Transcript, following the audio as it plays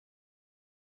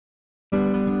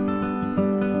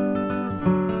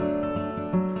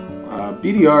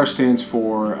BDR stands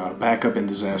for Backup and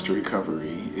Disaster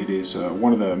Recovery. It is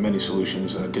one of the many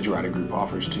solutions Digerati Group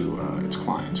offers to its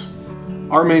clients.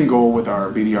 Our main goal with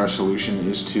our BDR solution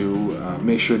is to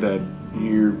make sure that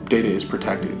your data is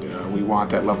protected. We want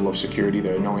that level of security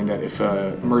there, knowing that if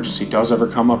an emergency does ever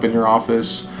come up in your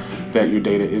office, that your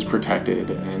data is protected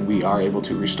and we are able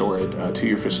to restore it to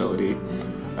your facility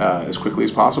as quickly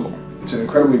as possible. It's an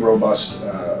incredibly robust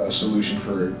solution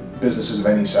for businesses of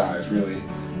any size, really,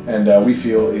 and we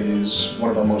feel it is one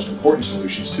of our most important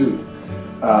solutions too.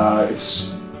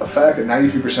 It's a fact that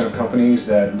 93% of companies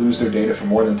that lose their data for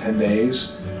more than 10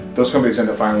 days, those companies end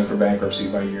up filing for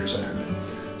bankruptcy by year's end.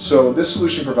 So this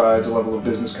solution provides a level of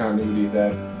business continuity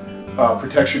that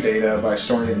protects your data by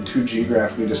storing it in 2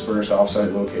 geographically dispersed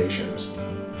off-site locations.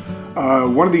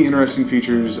 One of the interesting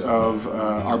features of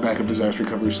our backup disaster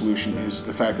recovery solution is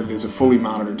the fact that it is a fully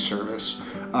monitored service.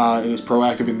 It is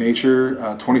proactive in nature,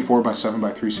 24/7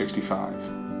 by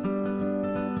 365.